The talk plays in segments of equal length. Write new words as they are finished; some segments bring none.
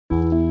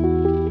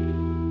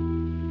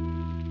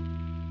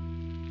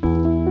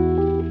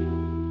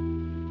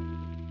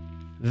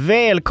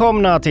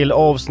Välkomna till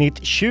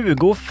avsnitt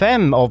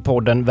 25 av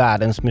podden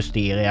Världens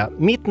Mysteria.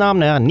 Mitt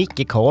namn är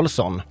Nicke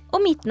Karlsson.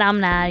 Och mitt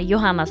namn är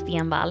Johanna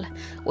Stenvall.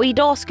 Och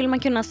idag skulle man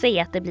kunna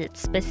säga att det blir ett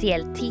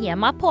speciellt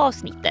tema på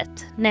avsnittet,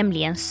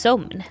 nämligen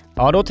sömn.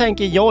 Ja, då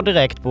tänker jag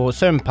direkt på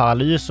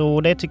sömnparalys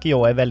och det tycker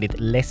jag är väldigt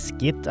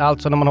läskigt.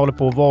 Alltså när man håller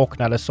på att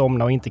vakna eller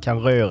somna och inte kan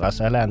röra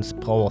sig eller ens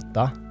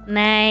prata.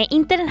 Nej,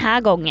 inte den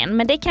här gången,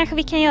 men det kanske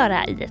vi kan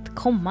göra i ett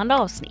kommande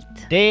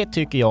avsnitt. Det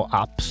tycker jag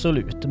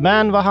absolut.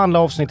 Men vad handlar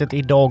avsnittet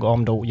idag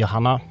om då,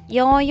 Johanna?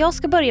 Ja, jag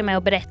ska börja med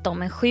att berätta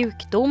om en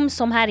sjukdom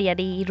som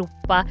härjade i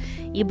Europa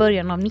i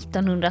början av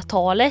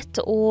 1900-talet.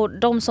 Och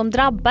de som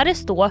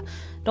drabbades då,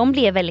 de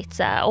blev väldigt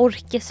så här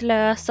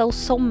orkeslösa och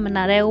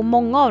somnade och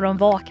många av dem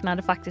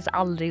vaknade faktiskt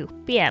aldrig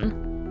upp igen.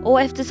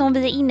 Och eftersom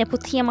vi är inne på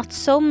temat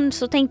sömn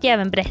så tänkte jag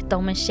även berätta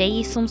om en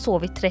tjej som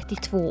sov i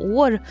 32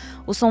 år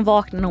och som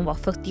vaknade när hon var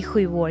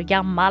 47 år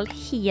gammal,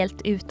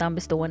 helt utan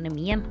bestående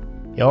men.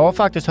 Jag har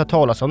faktiskt hört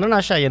talas om den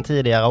här tjejen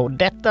tidigare och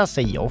detta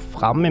ser jag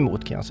fram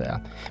emot kan jag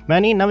säga.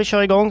 Men innan vi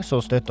kör igång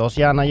så stötta oss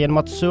gärna genom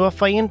att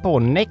surfa in på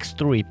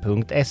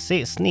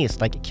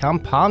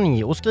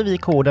nextory.se/kampanj och skriv i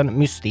koden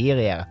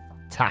mysterier.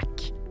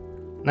 Tack!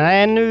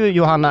 Nej, nu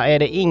Johanna är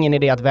det ingen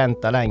idé att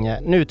vänta längre.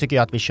 Nu tycker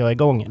jag att vi kör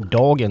igång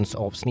dagens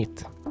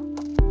avsnitt.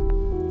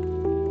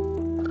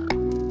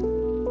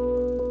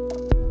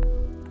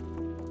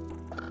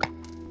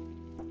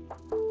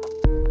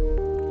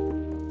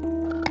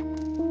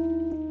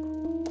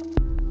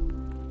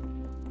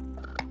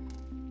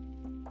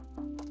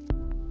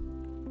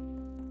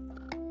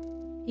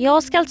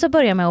 Jag ska alltså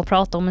börja med att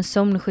prata om en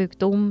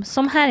sömnsjukdom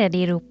som härjade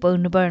i Europa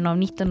under början av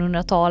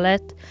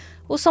 1900-talet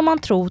och som man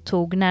tror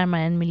tog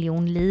närmare 1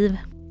 miljon liv.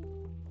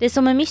 Det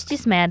som är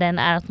mystiskt med den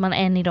är att man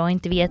än idag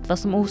inte vet vad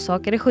som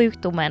orsakade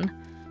sjukdomen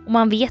och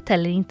man vet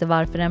heller inte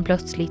varför den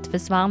plötsligt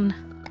försvann.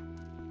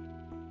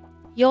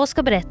 Jag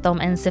ska berätta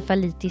om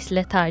encefalitis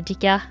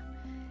lethargica,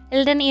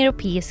 eller den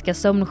europeiska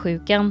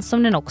sömnsjukan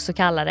som den också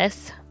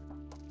kallades.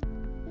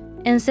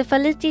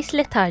 Encefalitis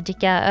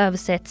lethargica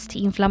översätts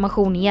till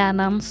inflammation i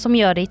hjärnan som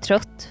gör dig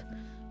trött.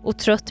 Och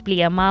trött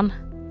blev man.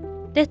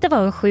 Detta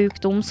var en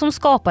sjukdom som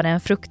skapade en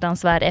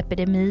fruktansvärd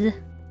epidemi.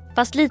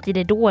 Fast lite i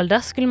det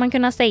dolda skulle man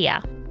kunna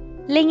säga.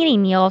 Längre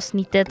in i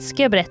avsnittet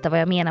ska jag berätta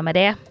vad jag menar med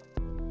det.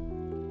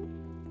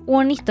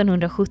 År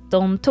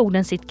 1917 tog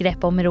den sitt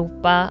grepp om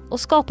Europa och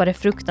skapade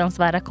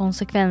fruktansvärda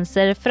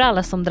konsekvenser för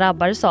alla som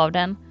drabbades av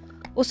den.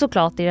 Och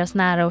såklart deras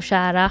nära och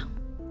kära.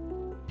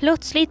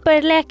 Plötsligt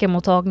började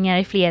läkarmottagningar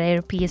i flera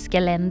europeiska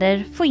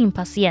länder få in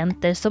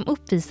patienter som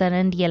uppvisade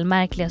en del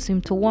märkliga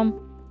symptom.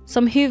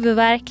 Som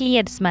huvudvärk,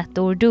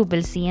 ledsmärtor,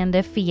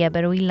 dubbelseende,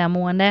 feber och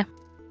illamående.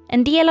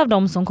 En del av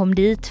dem som kom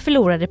dit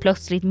förlorade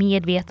plötsligt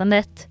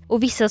medvetandet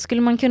och vissa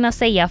skulle man kunna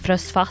säga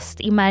frös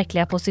fast i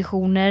märkliga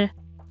positioner.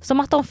 Som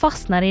att de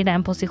fastnade i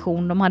den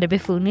position de hade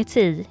befunnit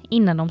sig i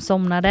innan de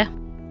somnade.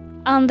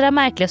 Andra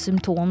märkliga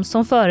symptom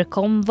som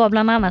förekom var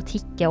bland annat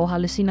hicka och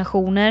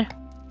hallucinationer.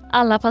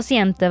 Alla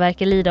patienter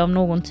verkar lida av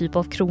någon typ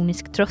av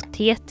kronisk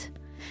trötthet.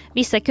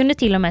 Vissa kunde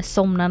till och med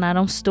somna när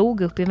de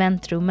stod upp i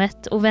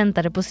väntrummet och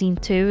väntade på sin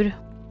tur.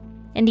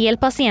 En del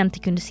patienter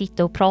kunde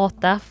sitta och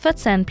prata för att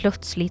sen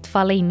plötsligt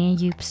falla in i en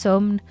djup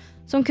sömn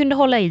som kunde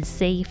hålla i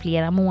sig i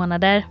flera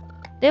månader.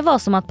 Det var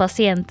som att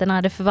patienterna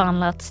hade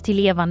förvandlats till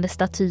levande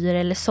statyer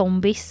eller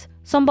zombies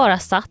som bara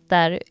satt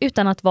där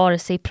utan att vare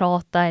sig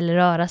prata eller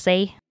röra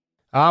sig.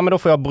 Ja, men då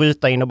får jag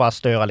bryta in och bara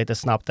störa lite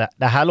snabbt.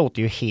 Det här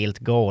låter ju helt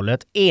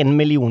galet. 1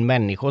 miljon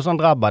människor som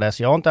drabbades.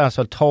 Jag har inte ens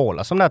hört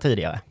talas om det här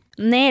tidigare.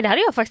 Nej, det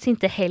hade jag faktiskt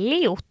inte heller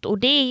gjort. Och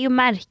det är ju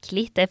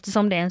märkligt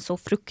eftersom det är en så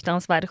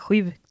fruktansvärd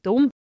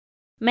sjukdom.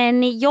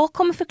 Men jag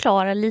kommer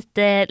förklara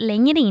lite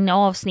längre in i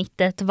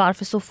avsnittet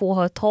varför så få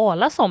hört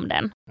talas om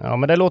den. Ja,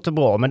 men det låter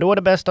bra. Men då är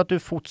det bäst att du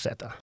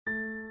fortsätter.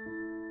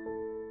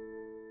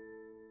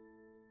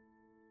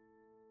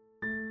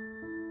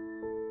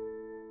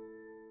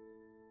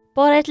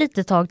 Bara ett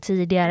litet tag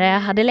tidigare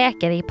hade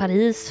läkare i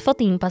Paris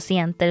fått in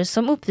patienter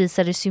som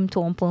uppvisade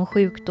symptom på en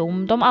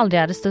sjukdom de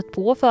aldrig hade stött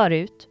på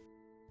förut.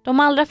 De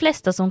allra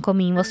flesta som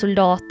kom in var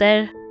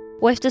soldater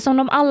och eftersom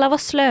de alla var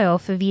slöa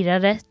och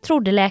förvirrade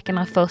trodde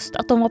läkarna först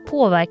att de var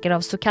påverkade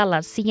av så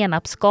kallad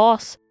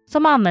senapsgas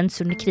som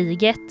används under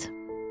kriget.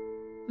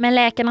 Men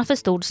läkarna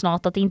förstod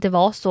snart att det inte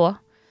var så,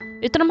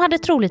 utan de hade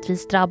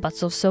troligtvis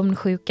drabbats av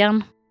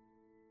sömnsjukan.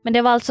 Men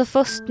det var alltså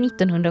först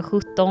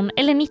 1917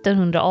 eller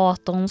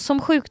 1918 som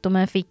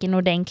sjukdomen fick en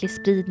ordentlig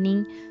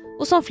spridning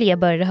och som fler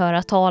började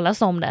höra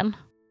talas om den.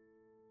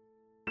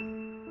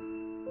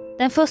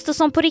 Den första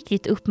som på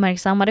riktigt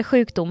uppmärksammade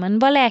sjukdomen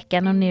var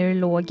läkaren och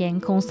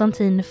neurologen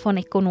Konstantin von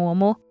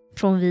Economo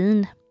från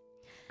Wien.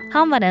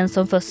 Han var den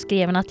som först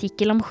skrev en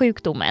artikel om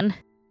sjukdomen,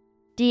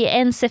 Die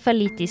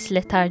Encefalitis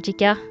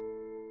lethargica.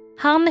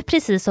 Han,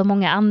 precis som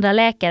många andra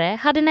läkare,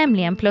 hade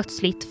nämligen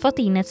plötsligt fått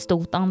in ett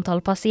stort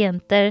antal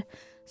patienter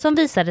som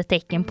visade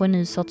tecken på en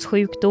ny sorts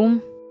sjukdom.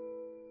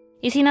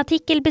 I sin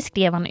artikel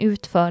beskrev han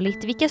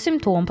utförligt vilka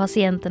symptom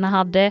patienterna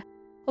hade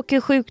och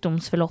hur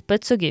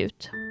sjukdomsförloppet såg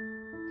ut.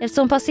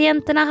 Eftersom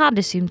patienterna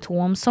hade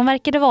symptom som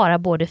verkade vara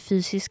både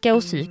fysiska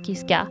och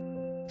psykiska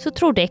så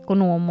trodde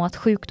Economo att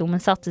sjukdomen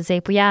satte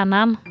sig på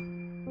hjärnan.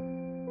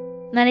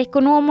 När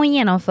Economo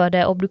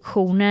genomförde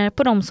obduktioner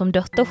på de som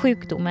dött av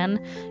sjukdomen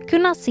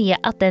kunde han se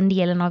att den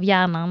delen av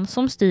hjärnan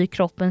som styr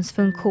kroppens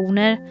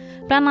funktioner,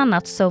 bland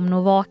annat sömn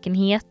och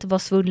vakenhet, var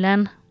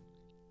svullen.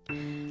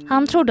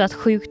 Han trodde att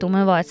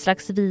sjukdomen var ett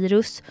slags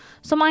virus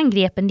som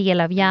angrep en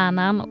del av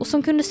hjärnan och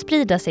som kunde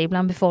sprida sig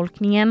bland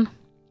befolkningen.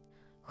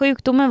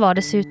 Sjukdomen var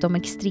dessutom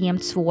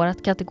extremt svår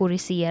att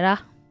kategorisera.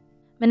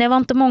 Men det var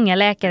inte många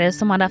läkare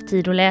som hade haft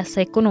tid att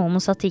läsa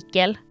Economos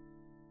artikel.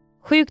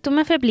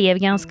 Sjukdomen förblev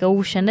ganska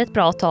okänd ett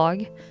bra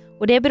tag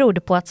och det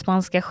berodde på att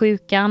spanska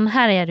sjukan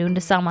härjade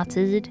under samma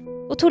tid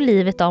och tog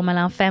livet av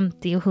mellan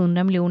 50 och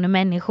 100 miljoner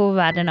människor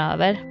världen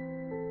över.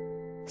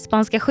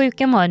 Spanska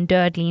sjukan var en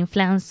dödlig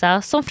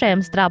influensa som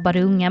främst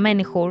drabbade unga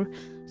människor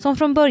som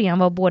från början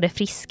var både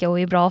friska och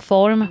i bra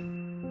form.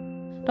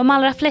 De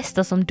allra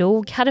flesta som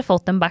dog hade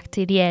fått en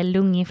bakteriell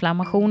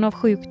lunginflammation av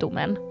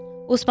sjukdomen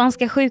och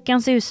spanska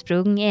sjukans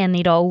ursprung är än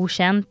idag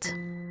okänt.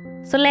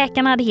 Så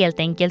läkarna hade helt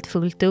enkelt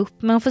fullt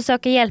upp med att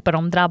försöka hjälpa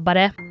de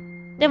drabbade.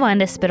 Det var en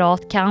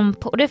desperat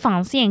kamp och det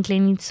fanns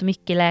egentligen inte så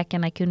mycket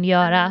läkarna kunde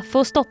göra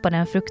för att stoppa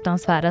den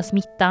fruktansvärda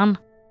smittan.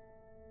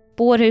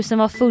 Bårhusen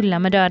var fulla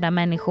med döda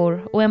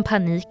människor och en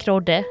panik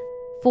rådde.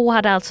 Få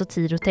hade alltså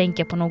tid att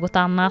tänka på något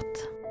annat.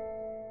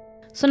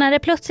 Så när det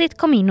plötsligt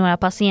kom in några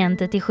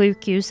patienter till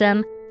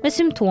sjukhusen med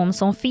symptom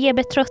som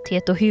feber,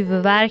 trötthet och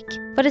huvudvärk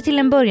var det till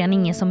en början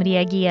ingen som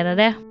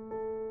reagerade.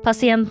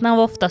 Patienterna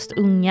var oftast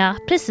unga,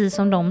 precis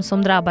som de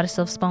som drabbades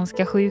av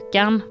spanska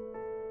sjukan.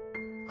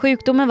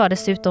 Sjukdomen var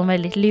dessutom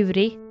väldigt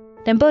lurig.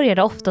 Den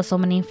började ofta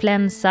som en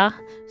influensa,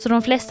 så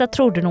de flesta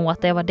trodde nog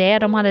att det var det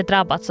de hade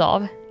drabbats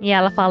av, i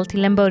alla fall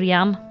till en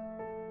början.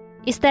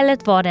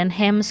 Istället var det en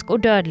hemsk och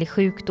dödlig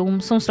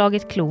sjukdom som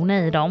slagit klorna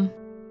i dem.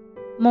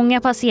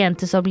 Många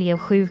patienter som blev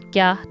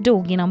sjuka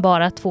dog inom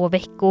bara 2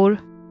 veckor,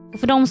 och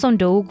för de som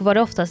dog var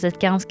det oftast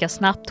ett ganska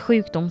snabbt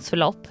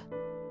sjukdomsförlopp.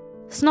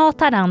 Snart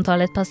hade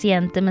antalet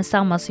patienter med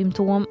samma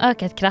symptom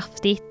ökat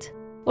kraftigt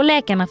och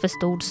läkarna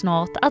förstod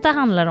snart att det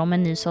handlade om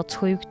en ny sorts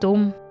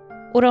sjukdom.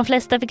 Och de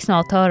flesta fick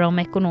snart höra om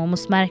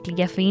Economos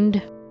märkliga fynd.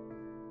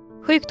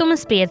 Sjukdomen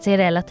spred sig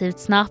relativt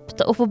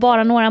snabbt och på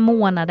bara några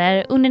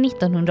månader under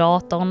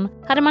 1918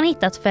 hade man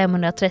hittat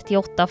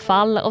 538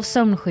 fall av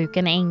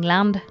sömnsjukan i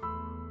England.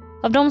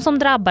 Av de som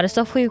drabbades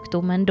av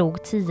sjukdomen dog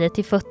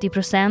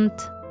 10-40%.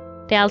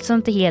 Det är alltså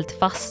inte helt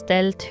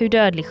fastställt hur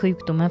dödlig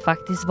sjukdomen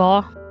faktiskt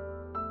var.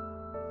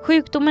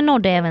 Sjukdomen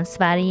nådde även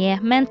Sverige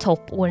med en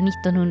topp år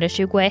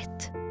 1921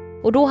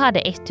 och då hade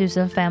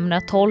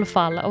 1512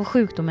 fall av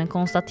sjukdomen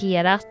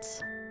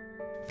konstaterats.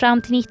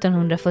 Fram till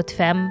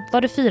 1945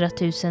 var det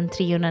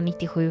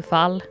 4397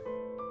 fall.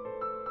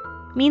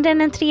 Mindre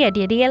än en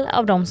tredjedel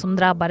av de som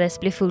drabbades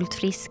blev fullt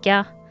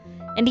friska.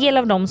 En del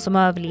av de som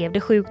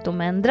överlevde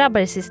sjukdomen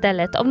drabbades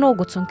istället av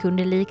något som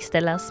kunde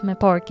likställas med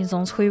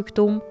Parkinsons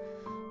sjukdom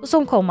och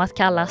som kom att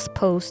kallas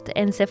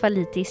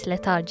post-encefalitis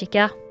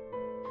lethargica.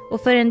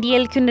 Och för en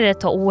del kunde det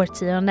ta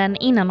årtionden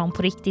innan de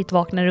på riktigt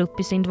vaknade upp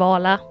i sin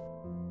dvala.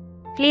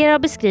 Flera har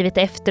beskrivit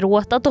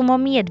efteråt att de var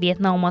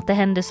medvetna om att det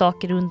hände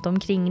saker runt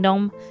omkring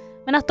dem,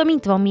 men att de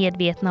inte var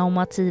medvetna om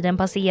att tiden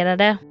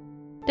passerade.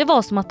 Det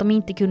var som att de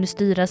inte kunde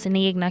styra sina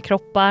egna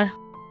kroppar.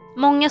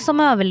 Många som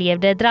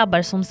överlevde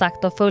drabbades som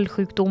sagt av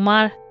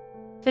följdsjukdomar.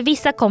 För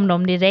vissa kom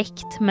de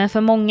direkt, men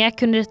för många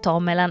kunde det ta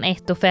mellan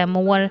 1 och 5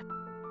 år.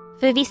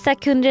 För vissa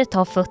kunde det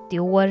ta 40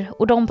 år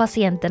och de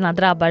patienterna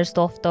drabbades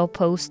ofta av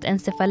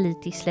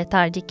post-encefalitis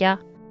lethargica,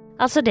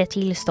 alltså det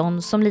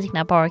tillstånd som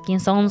liknar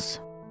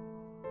Parkinsons.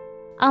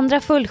 Andra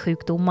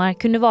följdsjukdomar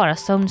kunde vara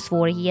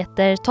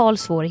sömnsvårigheter,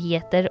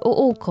 talsvårigheter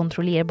och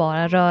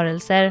okontrollerbara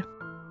rörelser.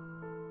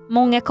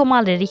 Många kom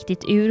aldrig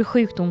riktigt ur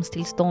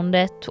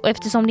sjukdomstillståndet och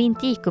eftersom det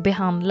inte gick att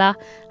behandla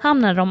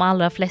hamnade de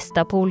allra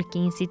flesta på olika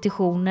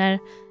institutioner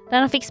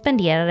där de fick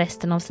spendera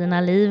resten av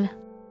sina liv.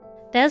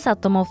 Där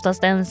satt de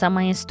oftast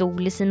ensamma i en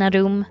stol i sina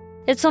rum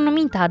eftersom de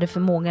inte hade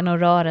förmågan att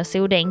röra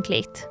sig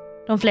ordentligt.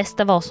 De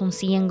flesta var som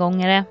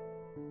sengångare.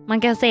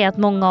 Man kan säga att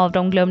många av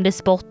dem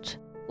glömdes bort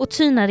och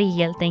tynade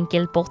helt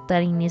enkelt bort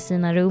där inne i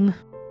sina rum.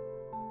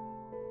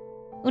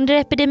 Under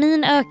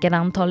epidemin ökade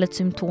antalet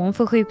symptom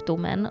för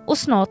sjukdomen och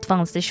snart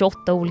fanns det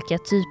 28 olika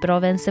typer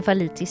av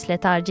encefalitis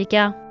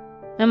lethargica.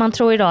 Men man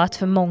tror idag att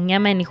för många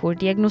människor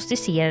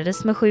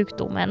diagnostiserades med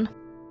sjukdomen.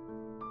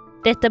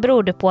 Detta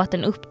berodde på att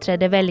den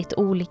uppträdde väldigt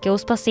olika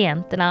hos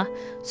patienterna,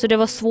 så det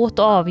var svårt att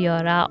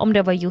avgöra om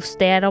det var just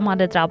det de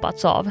hade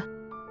drabbats av.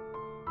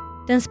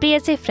 Den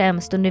spred sig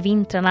främst under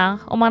vintrarna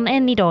och man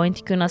än idag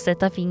inte kunnat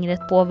sätta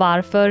fingret på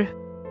varför.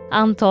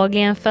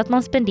 Antagligen för att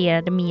man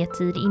spenderade mer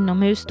tid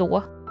inomhus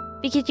då,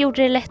 vilket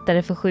gjorde det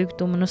lättare för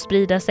sjukdomen att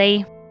sprida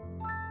sig.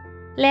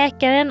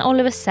 Läkaren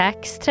Oliver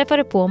Sacks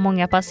träffade på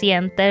många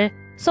patienter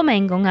som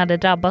en gång hade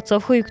drabbats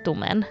av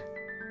sjukdomen.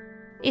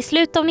 I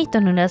slutet av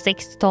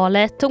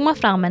 1960-talet tog man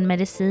fram en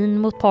medicin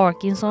mot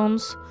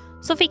Parkinsons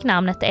som fick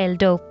namnet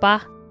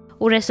L-Dopa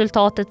och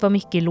resultatet var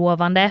mycket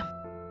lovande.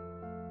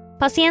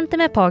 Patienter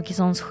med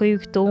Parkinsons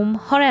sjukdom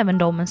har även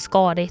de en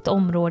skada i ett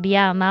område i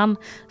hjärnan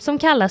som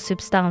kallas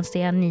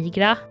substantia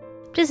nigra,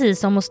 precis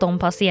som hos de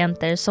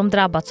patienter som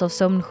drabbats av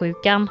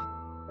sömnsjukan.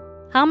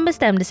 Han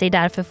bestämde sig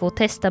därför för att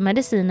testa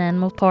medicinen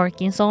mot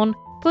Parkinson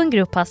på en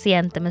grupp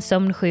patienter med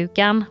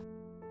sömnsjukan.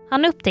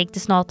 Han upptäckte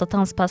snart att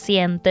hans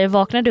patienter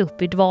vaknade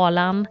upp ur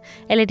dvalan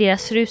eller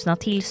deras frusna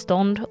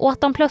tillstånd och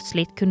att de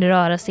plötsligt kunde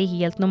röra sig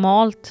helt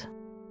normalt.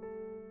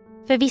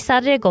 För vissa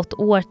hade det gått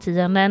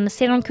årtionden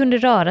sedan de kunde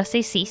röra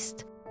sig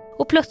sist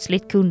och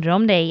plötsligt kunde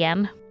de det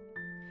igen.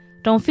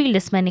 De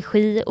fylldes med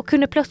energi och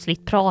kunde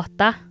plötsligt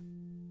prata.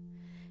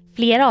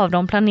 Flera av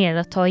dem planerade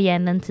att ta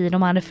igen den tid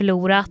de hade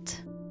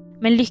förlorat.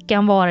 Men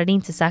lyckan varade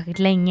inte särskilt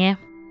länge.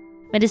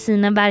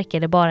 Medicinen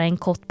verkade bara en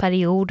kort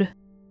period.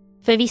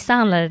 För vissa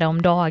handlade det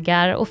om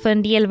dagar och för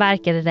en del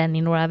verkade den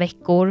i några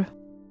veckor.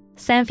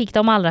 Sen fick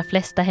de allra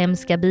flesta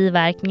hemska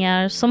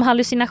biverkningar som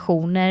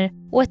hallucinationer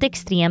och ett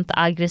extremt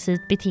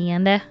aggressivt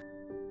beteende.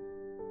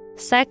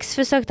 Sachs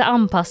försökte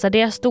anpassa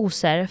deras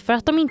doser för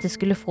att de inte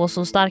skulle få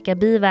så starka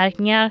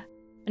biverkningar,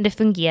 men det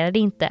fungerade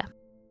inte.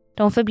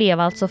 De förblev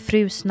alltså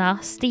frusna,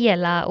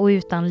 stela och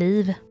utan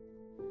liv.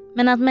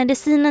 Men att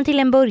medicinen till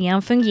en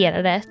början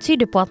fungerade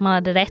tydde på att man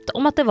hade rätt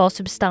om att det var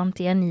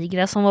substantia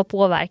nigra som var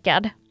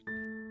påverkad.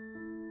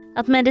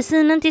 Att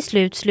medicinen till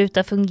slut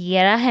slutar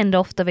fungera händer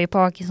ofta vid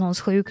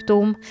Parkinsons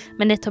sjukdom,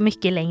 men det tar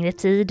mycket längre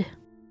tid.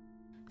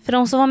 För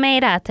de som var med i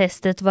det här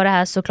testet var det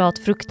här såklart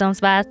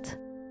fruktansvärt,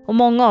 och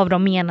många av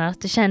dem menar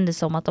att det kändes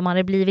som att de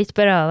hade blivit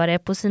berövade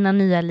på sina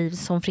nya liv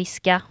som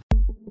friska.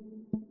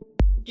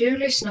 Du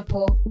lyssnar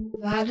på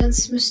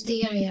Världens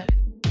mysterier.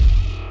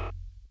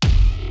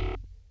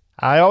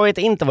 Ja, jag vet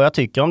inte vad jag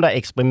tycker om det här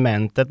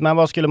experimentet, men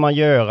vad skulle man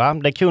göra?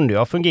 Det kunde ju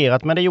ha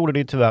fungerat, men det gjorde det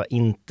ju tyvärr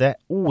inte.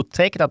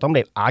 Otäckt att de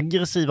blev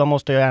aggressiva,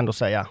 måste jag ändå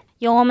säga.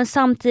 Ja, men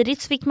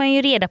samtidigt så fick man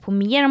ju reda på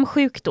mer om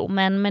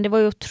sjukdomen, men det var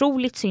ju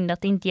otroligt synd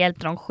att det inte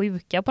hjälpte de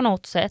sjuka på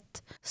något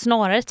sätt.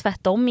 Snarare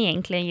tvärtom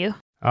egentligen ju.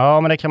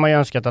 Ja, men det kan man ju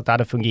önska att det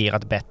hade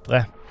fungerat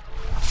bättre.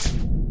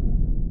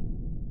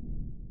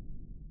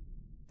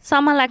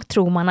 Sammanlagt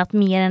tror man att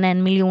mer än 1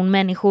 miljon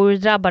människor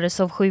drabbades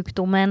av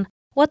sjukdomen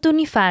och att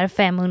ungefär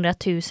 500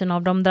 000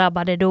 av de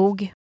drabbade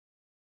dog.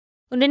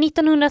 Under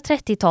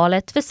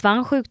 1930-talet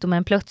försvann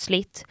sjukdomen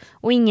plötsligt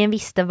och ingen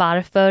visste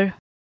varför.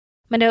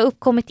 Men det har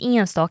uppkommit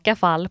enstaka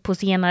fall på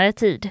senare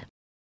tid.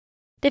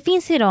 Det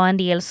finns idag en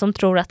del som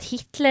tror att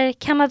Hitler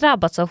kan ha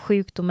drabbats av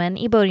sjukdomen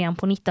i början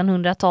på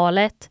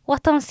 1900-talet och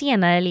att han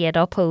senare led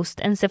av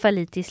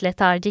post-encefalitis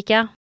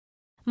lethargica.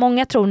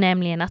 Många tror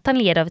nämligen att han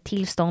led av ett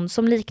tillstånd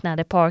som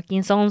liknade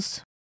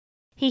Parkinsons.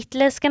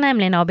 Hitler ska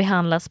nämligen ha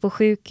behandlats på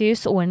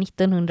sjukhus år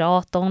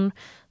 1918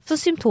 för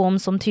symptom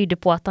som tyder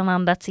på att han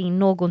andats in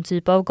någon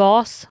typ av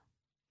gas.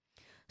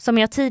 Som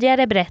jag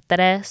tidigare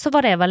berättade så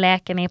var det vad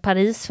läkarna i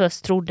Paris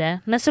först trodde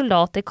när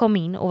soldater kom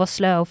in och var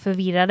slöa och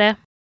förvirrade.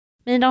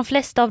 Men i de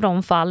flesta av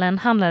de fallen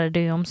handlade det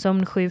ju om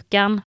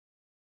sömnsjukan.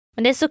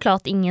 Men det är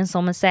såklart ingen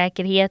som med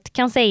säkerhet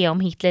kan säga om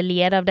Hitler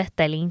led av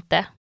detta eller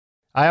inte.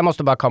 Ja, jag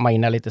måste bara komma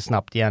in här lite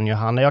snabbt igen,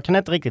 Johanna. Jag kan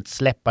inte riktigt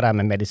släppa det här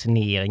med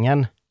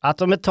medicineringen. Att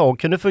de ett tag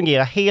kunde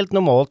fungera helt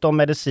normalt om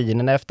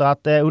medicinen efter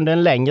att under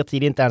en längre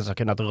tid inte ens har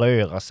kunnat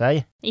röra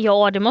sig.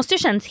 Ja, det måste ju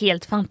känns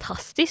helt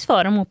fantastiskt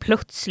för dem att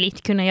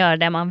plötsligt kunna göra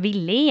det man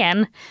ville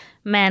igen.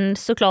 Men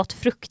såklart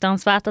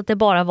fruktansvärt att det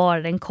bara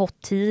var en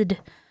kort tid.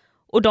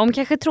 Och de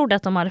kanske trodde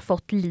att de hade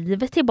fått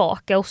livet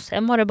tillbaka och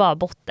sen var det bara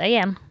borta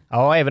igen.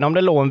 Ja, även om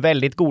det låg en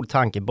väldigt god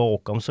tanke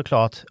bakom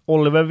såklart.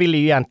 Oliver ville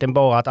ju egentligen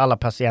bara att alla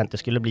patienter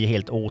skulle bli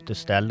helt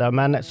återställda,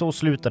 men så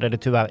slutade det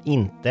tyvärr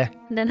inte.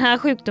 Den här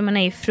sjukdomen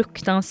är ju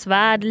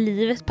fruktansvärd.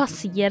 Livet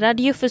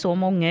passerade ju för så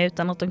många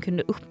utan att de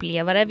kunde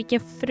uppleva det. Vilken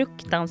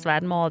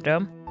fruktansvärd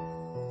mardröm.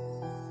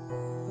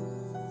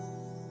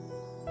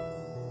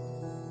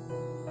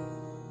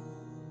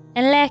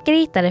 En läkare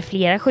hittade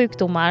flera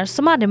sjukdomar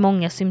som hade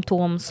många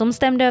symptom som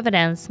stämde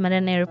överens med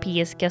den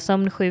europeiska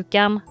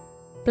sömnsjukan.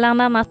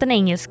 Bland annat den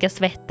engelska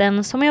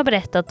svetten som jag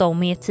berättat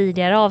om i ett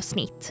tidigare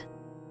avsnitt.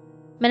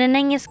 Men den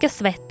engelska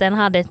svetten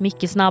hade ett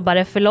mycket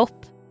snabbare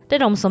förlopp där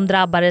de som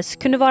drabbades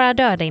kunde vara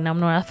döda inom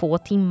några få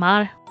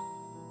timmar.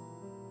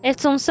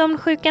 Eftersom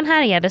sömnsjukan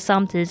härjade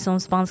samtidigt som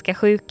spanska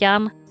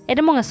sjukan är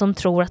det många som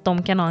tror att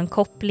de kan ha en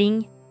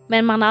koppling,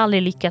 men man har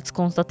aldrig lyckats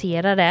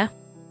konstatera det.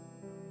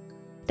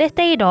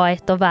 Detta är idag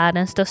ett av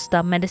världens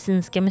största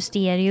medicinska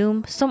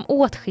mysterium som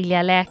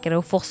åtskilliga läkare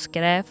och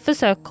forskare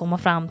försöker komma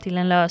fram till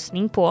en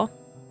lösning på.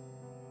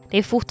 Det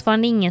är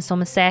fortfarande ingen som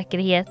med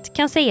säkerhet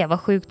kan säga var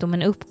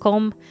sjukdomen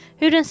uppkom,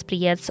 hur den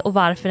spreds och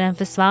varför den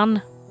försvann.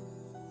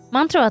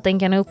 Man tror att den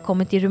kan ha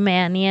uppkommit i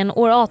Rumänien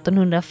år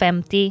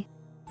 1850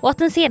 och att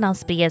den sedan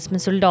spreds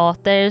med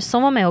soldater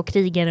som var med och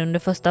krigade under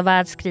första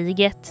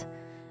världskriget.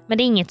 Men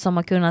det är inget som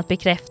har kunnat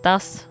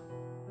bekräftas.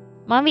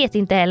 Man vet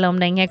inte heller om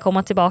den kan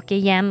komma tillbaka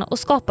igen och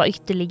skapa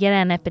ytterligare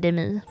en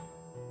epidemi.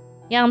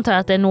 Jag antar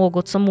att det är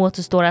något som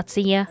återstår att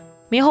se,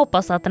 men jag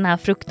hoppas att den här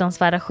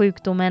fruktansvärda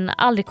sjukdomen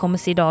aldrig kommer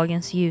se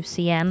dagens ljus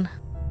igen.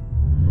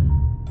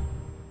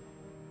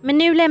 Men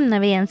nu lämnar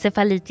vi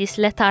encefalitis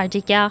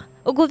lethargica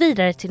och går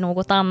vidare till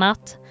något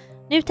annat.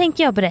 Nu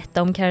tänkte jag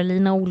berätta om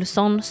Carolina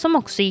Olsson som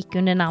också gick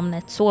under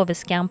namnet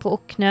soverskan på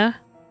Öcknö.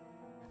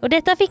 Och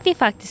detta fick vi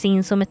faktiskt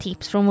in som ett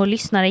tips från vår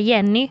lyssnare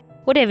Jenny,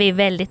 och det är vi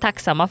väldigt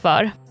tacksamma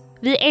för.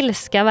 Vi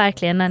älskar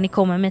verkligen när ni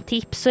kommer med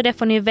tips, så det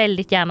får ni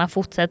väldigt gärna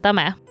fortsätta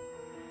med.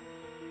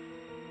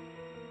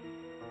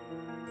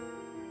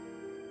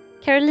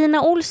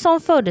 Carolina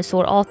Olsson föddes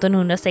år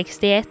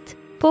 1861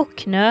 på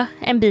Öcknö,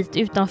 en bit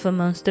utanför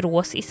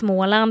Mönsterås i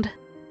Småland.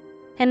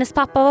 Hennes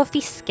pappa var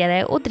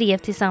fiskare och drev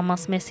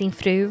tillsammans med sin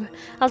fru,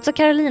 alltså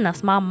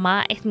Carolinas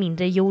mamma, ett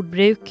mindre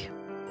jordbruk.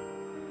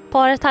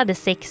 Paret hade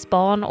 6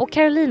 barn och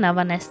Carolina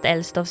var näst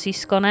äldst av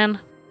syskonen.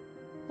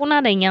 Hon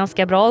hade en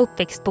ganska bra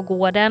uppväxt på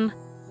gården,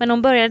 men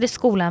hon började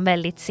skolan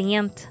väldigt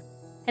sent.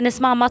 Hennes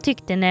mamma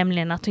tyckte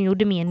nämligen att hon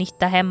gjorde mer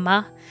nytta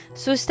hemma,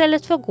 så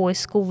istället för att gå i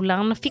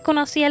skolan fick hon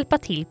alltså hjälpa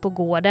till på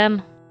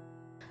gården.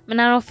 Men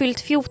när hon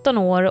fyllt 14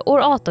 år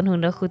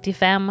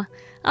 1875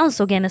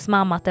 ansåg hennes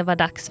mamma att det var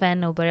dags för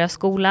henne att börja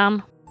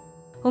skolan.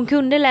 Hon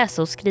kunde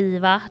läsa och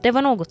skriva, det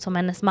var något som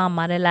hennes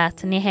mamma hade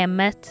lärt henne i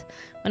hemmet,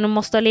 men hon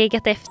måste ha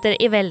legat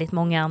efter i väldigt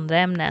många andra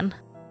ämnen.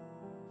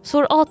 Så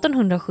år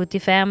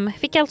 1875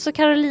 fick alltså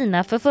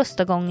Carolina för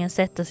första gången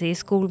sätta sig i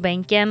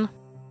skolbänken.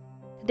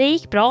 Det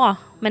gick bra,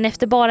 men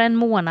efter bara en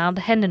månad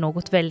hände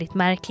något väldigt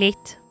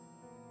märkligt.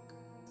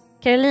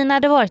 Carolina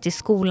hade varit i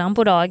skolan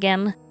på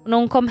dagen och när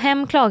hon kom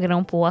hem klagade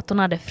hon på att hon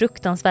hade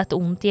fruktansvärt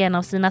ont i en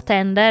av sina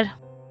tänder.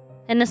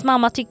 Hennes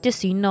mamma tyckte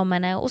synd om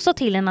henne och sa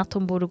till henne att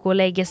hon borde gå och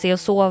lägga sig och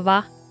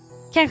sova.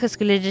 Kanske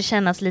skulle det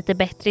kännas lite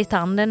bättre i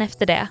tanden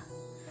efter det.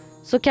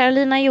 Så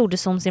Carolina gjorde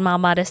som sin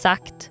mamma hade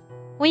sagt.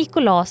 Hon gick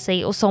och la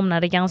sig och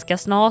somnade ganska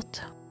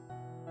snart.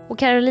 Och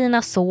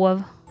Carolina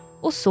sov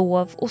och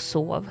sov och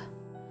sov.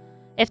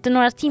 Efter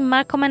några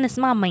timmar kom hennes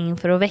mamma in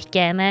för att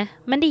väcka henne,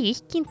 men det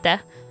gick inte.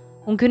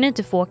 Hon kunde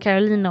inte få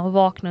Carolina att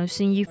vakna ur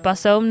sin djupa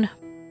sömn.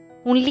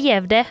 Hon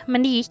levde,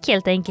 men det gick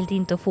helt enkelt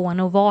inte att få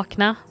henne att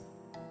vakna.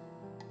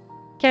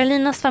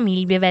 Carolinas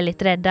familj blev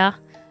väldigt rädda.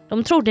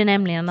 De trodde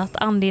nämligen att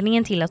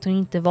anledningen till att hon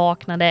inte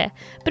vaknade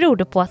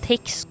berodde på att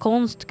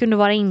häxkonst kunde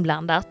vara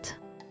inblandat.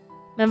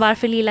 Men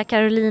varför lilla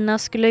Carolina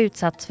skulle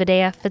utsatts för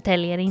det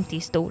förtäljer inte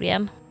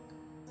historien.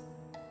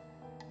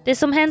 Det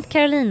som hänt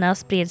Carolina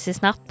spred sig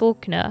snabbt på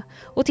Öcknö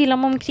och till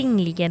de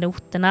omkringliggande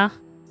orterna.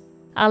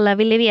 Alla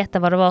ville veta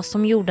vad det var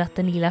som gjorde att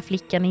den lilla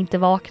flickan inte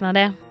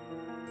vaknade.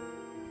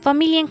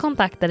 Familjen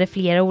kontaktade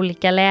flera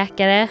olika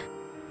läkare.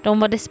 De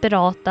var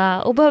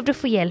desperata och behövde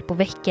få hjälp att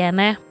väcka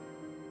henne.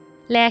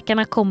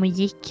 Läkarna kom och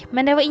gick,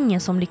 men det var ingen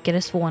som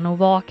lyckades få henne att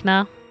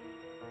vakna.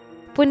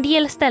 På en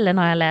del ställen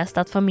har jag läst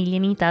att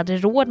familjen inte hade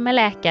råd med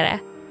läkare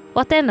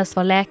och att det endast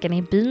var läkaren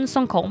i byn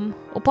som kom.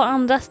 Och på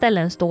andra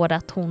ställen står det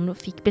att hon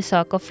fick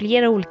besök av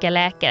flera olika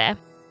läkare.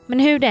 Men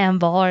hur det än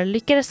var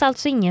lyckades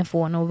alltså ingen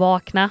få henne att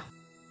vakna.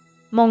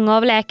 Många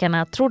av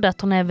läkarna trodde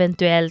att hon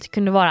eventuellt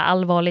kunde vara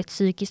allvarligt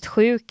psykiskt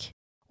sjuk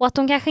och att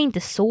hon kanske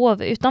inte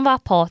sov utan var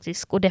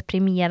apatisk och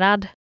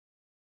deprimerad.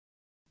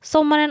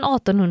 Sommaren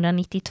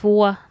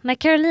 1892, när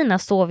Carolina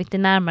sovit i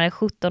närmare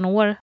 17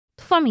 år,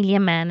 tog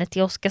familjen med henne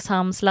till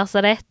Oskarshamns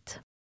lasarett.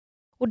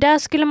 Och där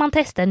skulle man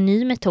testa en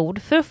ny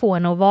metod för att få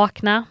henne att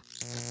vakna.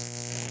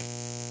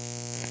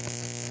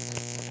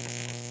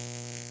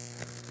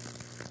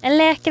 En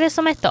läkare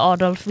som hette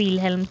Adolf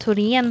Wilhelm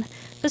Thorén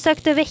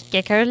försökte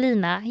väcka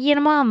Carolina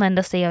genom att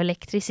använda sig av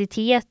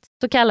elektricitet,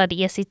 så kallad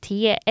ECT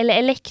eller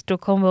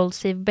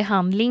elektrokonvulsiv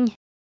behandling.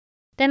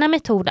 Denna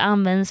metod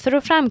används för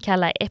att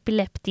framkalla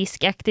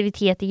epileptisk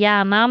aktivitet i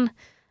hjärnan,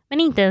 men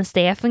inte ens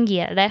det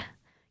fungerade.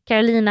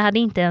 Carolina hade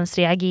inte ens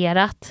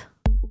reagerat.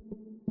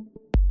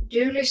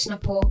 Du lyssnar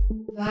på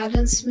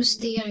Världens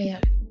mysterier.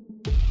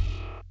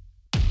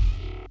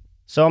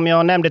 Som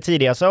jag nämnde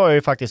tidigare så har jag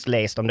ju faktiskt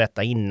läst om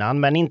detta innan,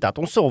 men inte att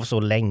hon sov så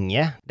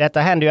länge. Detta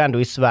hände ju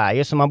ändå i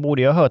Sverige, så man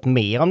borde ju ha hört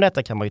mer om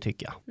detta, kan man ju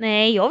tycka.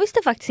 Nej, jag visste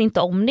faktiskt inte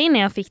om det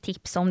innan jag fick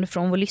tips om det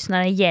från vår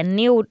lyssnare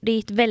Jenny, och det är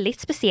ett väldigt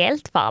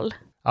speciellt fall.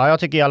 Ja, jag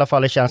tycker i alla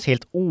fall det känns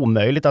helt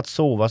omöjligt att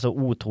sova så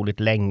otroligt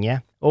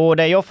länge. Och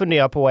det jag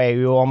funderar på är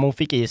ju om hon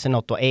fick i sig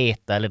något att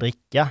äta eller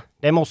dricka.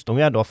 Det måste hon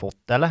ju ändå ha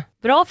fått, eller?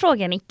 Bra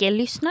fråga, Nicke.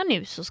 Lyssna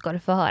nu så ska du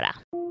få höra.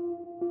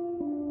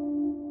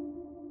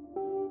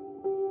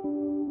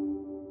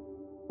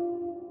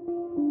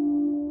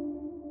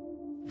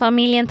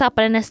 Familjen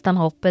tappade nästan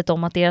hoppet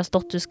om att deras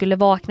dotter skulle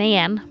vakna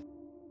igen.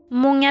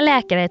 Många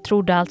läkare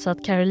trodde alltså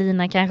att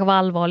Carolina kanske var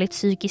allvarligt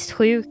psykiskt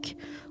sjuk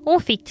och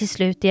hon fick till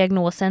slut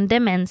diagnosen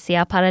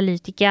dementia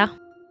paralytica.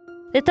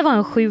 Detta var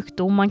en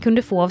sjukdom man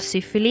kunde få av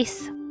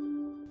syfilis.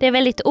 Det är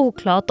väldigt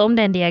oklart om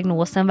den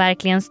diagnosen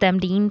verkligen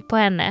stämde in på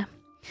henne.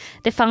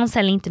 Det fanns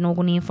heller inte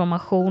någon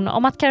information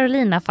om att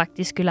Carolina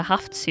faktiskt skulle ha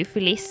haft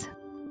syfilis.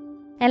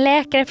 En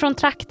läkare från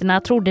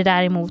trakterna trodde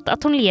däremot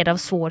att hon led av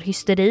svår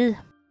hysteri.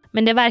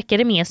 Men det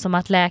verkade mer som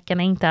att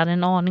läkarna inte hade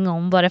en aning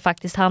om vad det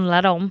faktiskt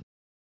handlade om.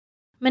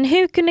 Men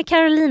hur kunde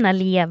Carolina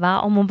leva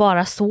om hon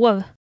bara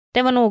sov?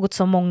 Det var något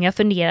som många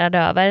funderade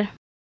över.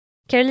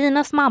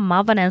 Carolinas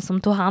mamma var den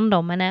som tog hand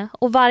om henne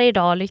och varje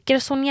dag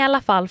lyckades hon i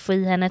alla fall få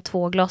i henne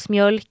 2 glas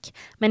mjölk,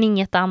 men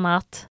inget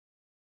annat.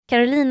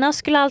 Carolina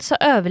skulle alltså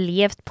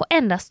överlevt på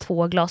endast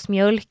 2 glas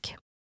mjölk.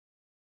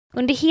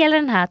 Under hela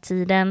den här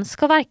tiden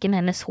ska varken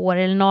hennes hår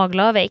eller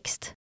naglar ha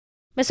växt.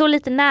 Med så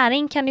lite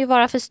näring kan det ju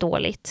vara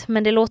förståeligt,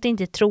 men det låter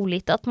inte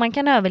troligt att man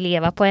kan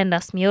överleva på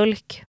endast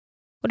mjölk.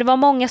 Och det var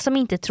många som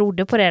inte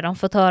trodde på det de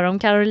fått höra om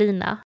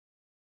Carolina.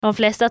 De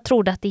flesta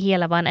trodde att det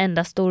hela var en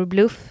enda stor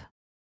bluff.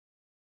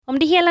 Om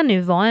det hela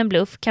nu var en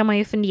bluff kan man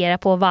ju fundera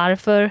på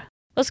varför.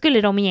 Vad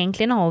skulle de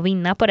egentligen ha att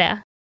vinna på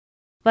det?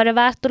 Var det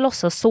värt att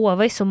låtsas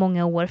sova i så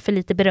många år för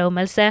lite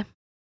berömmelse?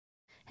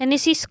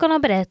 Hennes syskon har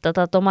berättat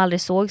att de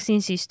aldrig såg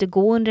sin syster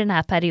gå under den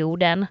här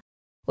perioden.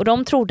 Och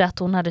de trodde att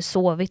hon hade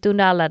sovit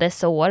under alla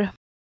dessa år.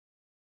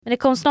 Men det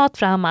kom snart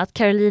fram att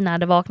Carolina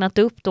hade vaknat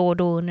upp då och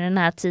då under den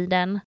här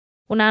tiden.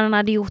 Och när hon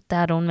hade gjort det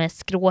hade hon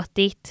mest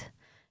gråtit.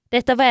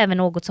 Detta var även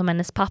något som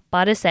hennes pappa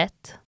hade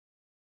sett.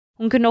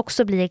 Hon kunde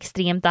också bli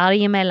extremt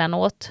arg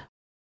emellanåt.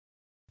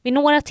 Vid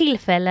några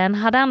tillfällen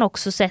hade han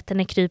också sett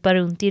henne krypa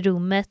runt i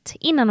rummet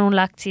innan hon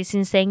lagt sig i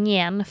sin säng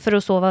igen för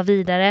att sova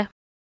vidare.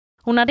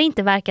 Hon hade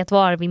inte verkat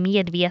vara vid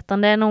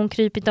medvetande när hon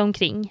krypit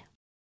omkring.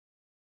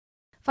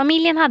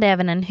 Familjen hade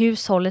även en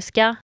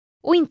hushållerska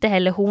och inte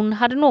heller hon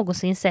hade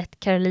någonsin sett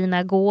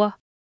Carolina gå.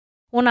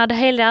 Hon hade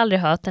heller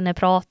aldrig hört henne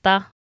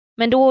prata,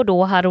 men då och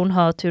då hade hon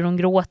hört hur hon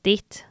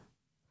gråtit.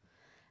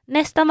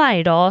 Nästan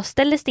varje dag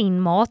ställdes det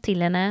in mat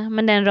till henne,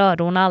 men den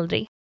rörde hon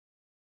aldrig.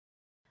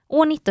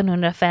 År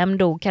 1905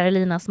 dog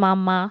Carolinas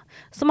mamma,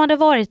 som hade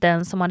varit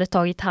den som hade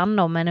tagit hand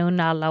om henne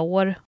under alla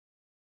år.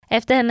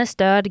 Efter hennes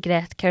död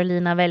grät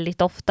Carolina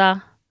väldigt ofta.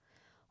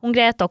 Hon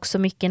grät också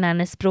mycket när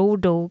hennes bror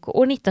dog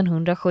år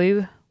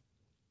 1907.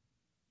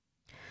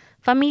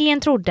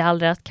 Familjen trodde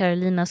aldrig att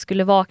Carolina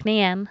skulle vakna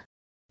igen.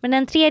 Men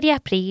den 3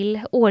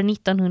 april år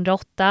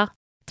 1908,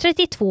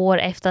 32 år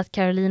efter att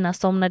Carolina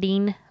somnade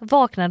in,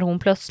 vaknade hon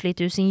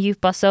plötsligt ur sin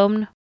djupa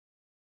sömn.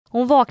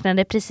 Hon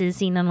vaknade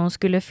precis innan hon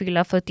skulle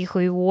fylla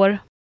 47 år.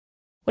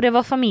 Och det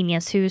var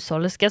familjens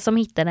hushållerska som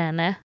hittade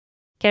henne.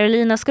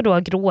 Carolina ska då ha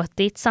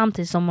gråtit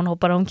samtidigt som hon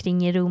hoppade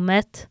omkring i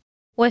rummet.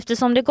 Och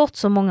eftersom det gått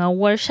så många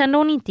år kände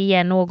hon inte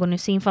igen någon i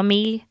sin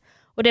familj.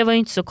 Och det var ju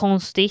inte så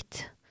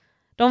konstigt.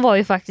 De var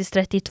ju faktiskt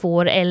 32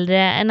 år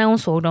äldre än när hon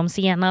såg dem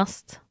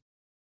senast.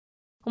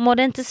 Hon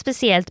mådde inte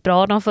speciellt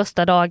bra de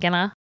första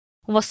dagarna.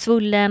 Hon var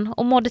svullen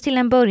och mådde till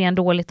en början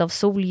dåligt av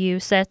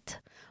solljuset.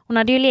 Hon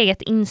hade ju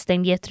legat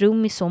instängd i ett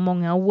rum i så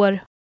många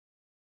år.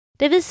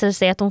 Det visade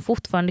sig att hon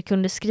fortfarande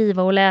kunde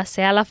skriva och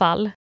läsa i alla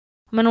fall.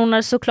 Men hon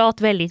hade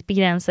såklart väldigt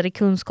begränsade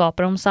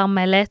kunskaper om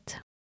samhället.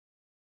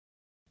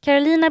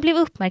 Carolina blev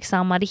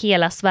uppmärksammad i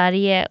hela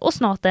Sverige och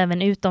snart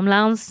även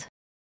utomlands.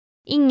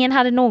 Ingen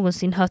hade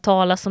någonsin hört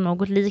talas om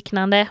något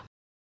liknande.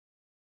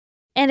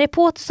 En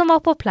reporter som var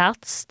på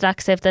plats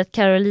strax efter att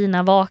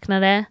Carolina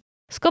vaknade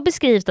ska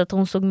beskrivit att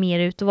hon såg mer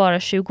ut att vara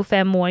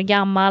 25 år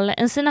gammal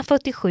än sina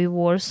 47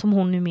 år som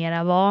hon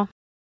numera var.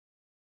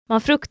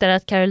 Man fruktade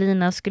att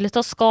Carolina skulle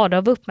ta skada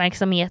av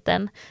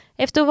uppmärksamheten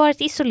efter att ha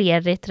varit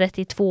isolerad i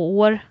 32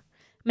 år.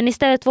 Men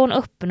istället var hon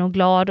öppen och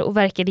glad och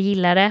verkade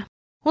gilla det.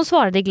 Hon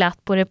svarade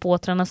glatt på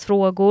reportrarnas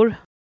frågor.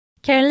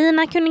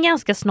 Carolina kunde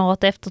ganska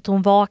snart efter att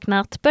hon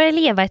vaknat börja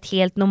leva ett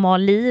helt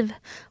normalt liv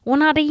och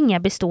hon hade inga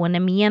bestående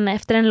men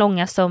efter den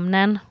långa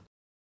sömnen.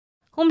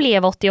 Hon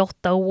blev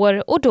 88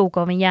 år och dog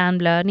av en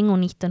hjärnblödning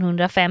år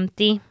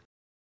 1950.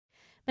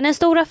 Men den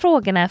stora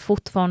frågan är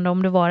fortfarande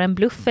om det var en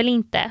bluff eller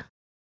inte.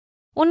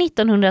 År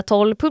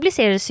 1912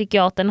 publicerade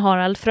psykiatern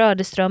Harald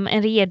Fröderström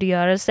en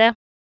redogörelse.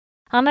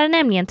 Han hade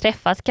nämligen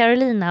träffat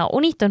Carolina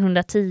år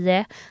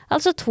 1910,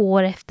 alltså 2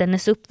 år efter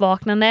hennes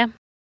uppvaknande.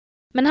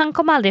 Men han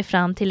kom aldrig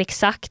fram till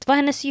exakt vad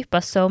hennes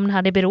djupa sömn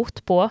hade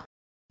berott på.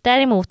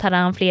 Däremot hade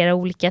han flera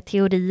olika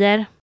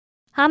teorier.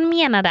 Han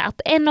menade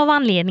att en av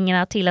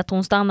anledningarna till att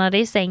hon stannade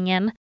i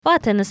sängen var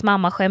att hennes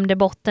mamma skämde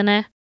bort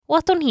henne och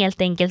att hon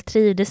helt enkelt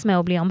trivdes med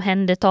att bli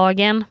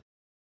omhändertagen.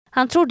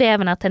 Han trodde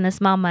även att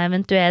hennes mamma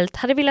eventuellt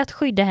hade velat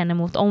skydda henne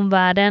mot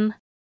omvärlden.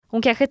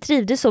 Hon kanske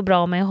trivdes så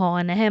bra med att ha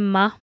henne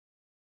hemma.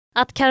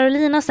 Att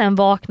Carolina sen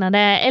vaknade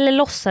eller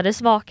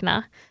låtsades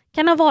vakna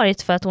kan ha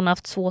varit för att hon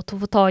haft svårt att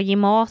få tag i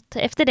mat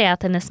efter det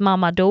att hennes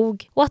mamma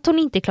dog och att hon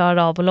inte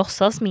klarade av att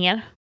låtsas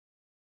mer.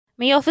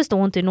 Men jag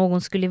förstår inte hur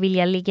någon skulle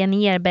vilja ligga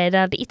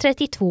nerbäddad i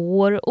 32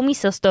 år och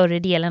missa större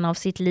delen av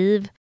sitt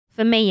liv.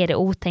 För mig är det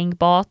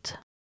otänkbart.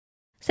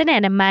 Sen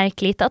är det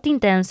märkligt att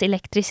inte ens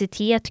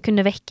elektricitet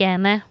kunde väcka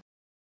henne.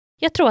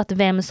 Jag tror att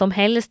vem som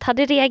helst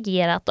hade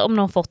reagerat om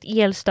de fått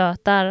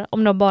elstötar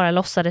om de bara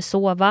låtsades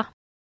sova.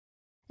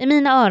 I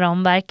mina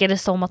öron verkade det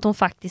som att hon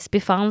faktiskt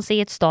befann sig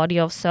i ett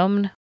stadie av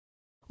sömn.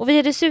 Och vi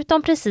har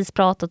dessutom precis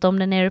pratat om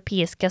den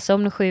europeiska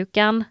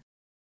sömnsjukan.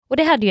 Och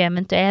det hade ju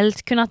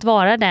eventuellt kunnat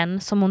vara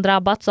den som hon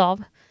drabbats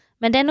av.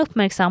 Men den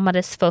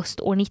uppmärksammades först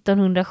år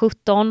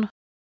 1917.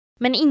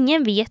 Men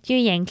ingen vet ju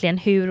egentligen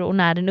hur och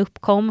när den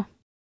uppkom.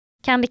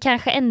 Kan det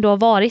kanske ändå ha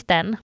varit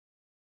den?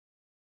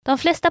 De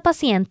flesta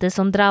patienter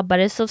som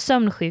drabbades av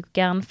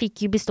sömnsjukan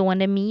fick ju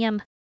bestående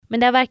men. Men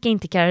det verkar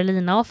inte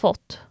Carolina ha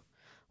fått.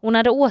 Hon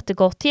hade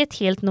återgått till ett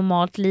helt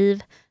normalt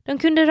liv. De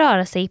kunde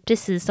röra sig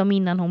precis som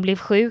innan hon blev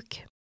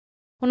sjuk.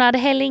 Hon hade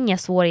heller inga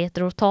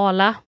svårigheter att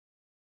tala.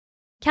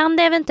 Kan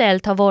det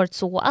eventuellt ha varit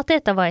så att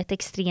detta var ett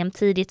extremt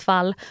tidigt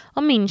fall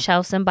av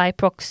Münchhausen by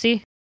proxy?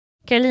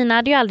 Carolina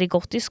hade ju aldrig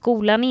gått i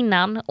skolan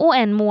innan och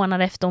en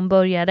månad efter hon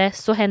började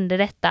så hände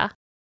detta.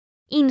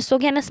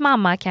 Insåg hennes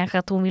mamma kanske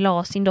att hon ville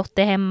ha sin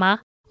dotter hemma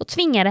och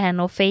tvingade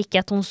henne att fejka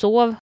att hon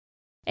sov.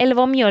 Eller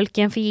var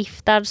mjölken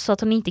förgiftad så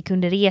att hon inte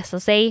kunde resa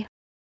sig.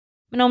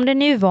 Men om det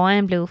nu var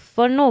en bluff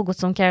var det något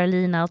som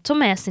Carolina tog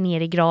med sig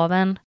ner i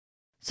graven.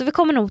 Så vi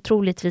kommer nog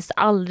troligtvis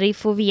aldrig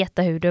få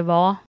veta hur det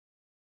var.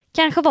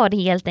 Kanske var det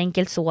helt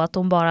enkelt så att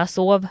hon bara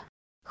sov.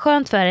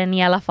 Skönt för henne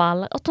i alla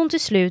fall att hon till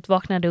slut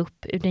vaknade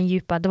upp ur den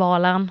djupa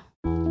dvalan.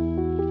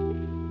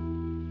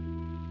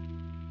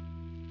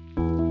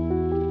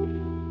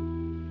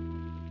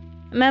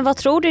 Men vad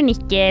tror du,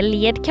 Nicke,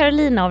 led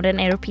Carolina av den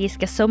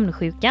europeiska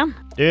sömnsjukan?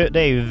 Det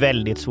är ju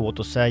väldigt svårt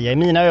att säga. I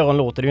mina öron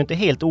låter det ju inte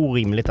helt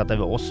orimligt att det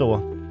var så.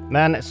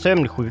 Men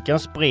sömnsjukan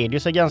spred ju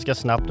sig ganska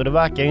snabbt och det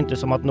verkar ju inte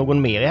som att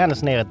någon mer i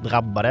hennes närhet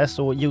drabbades.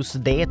 Och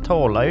just det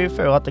talar ju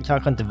för att det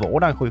kanske inte var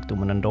den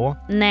sjukdomen ändå.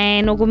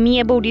 Nej, någon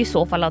mer borde i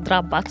så fall ha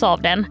drabbats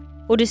av den.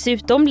 Och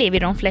dessutom blev ju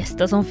de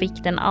flesta som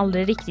fick den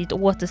aldrig riktigt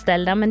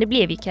återställda, men det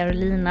blev ju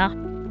Carolina.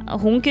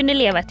 Hon kunde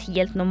leva ett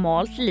helt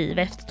normalt liv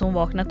efter att hon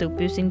vaknat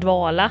upp ur sin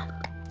dvala.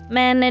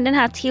 Men den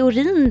här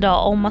teorin då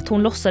om att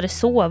hon låtsades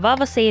sova,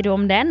 vad säger du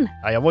om den?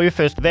 Ja, jag var ju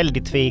först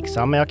väldigt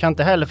tveksam, men jag kan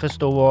inte heller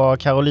förstå vad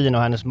Carolina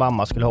och hennes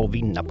mamma skulle ha att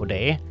vinna på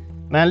det.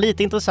 Men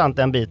lite intressant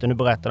den biten du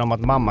berättade om att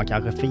mamma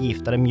kanske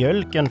förgiftade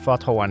mjölken för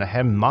att ha henne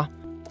hemma.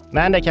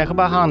 Men det kanske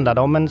bara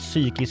handlade om en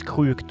psykisk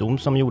sjukdom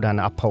som gjorde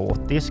henne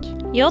apatisk.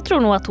 Jag tror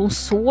nog att hon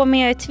sov, men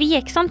jag är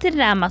tveksam till det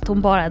där med att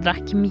hon bara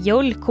drack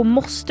mjölk. Hon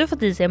måste få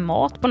i sig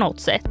mat på något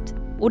sätt.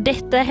 Och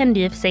detta hände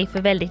ju för sig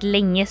för väldigt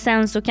länge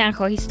sedan, så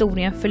kanske har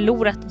historien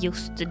förlorat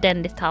just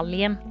den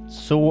detaljen.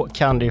 Så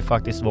kan det ju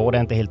faktiskt vara, det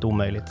är inte helt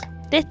omöjligt.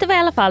 Detta var i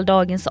alla fall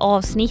dagens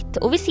avsnitt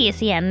och vi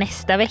ses igen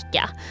nästa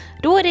vecka.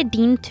 Då är det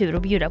din tur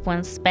att bjuda på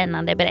en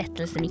spännande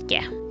berättelse,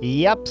 Nicke.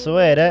 Japp, så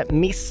är det.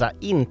 Missa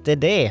inte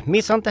det.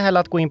 Missa inte heller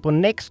att gå in på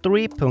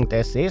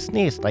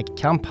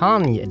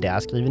nextory.se/kampanj. Där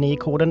skriver ni i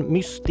koden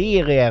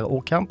mysterier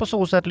och kan på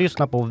så sätt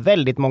lyssna på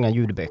väldigt många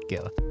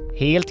ljudböcker.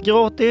 Helt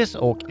gratis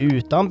och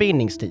utan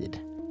bindningstid.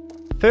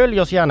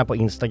 Följ oss gärna på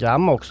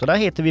Instagram också, där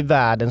heter vi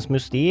Världens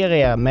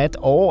Mysterier med ett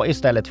A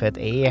istället för ett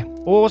E.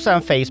 Och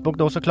sen Facebook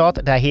då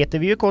såklart, där heter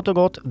vi ju kort och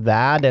gott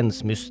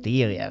Världens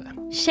Mysterier.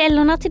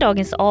 Källorna till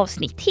dagens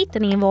avsnitt hittar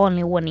ni i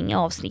vanlig ordning i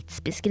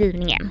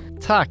avsnittsbeskrivningen.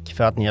 Tack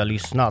för att ni har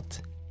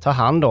lyssnat. Ta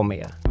hand om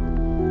er.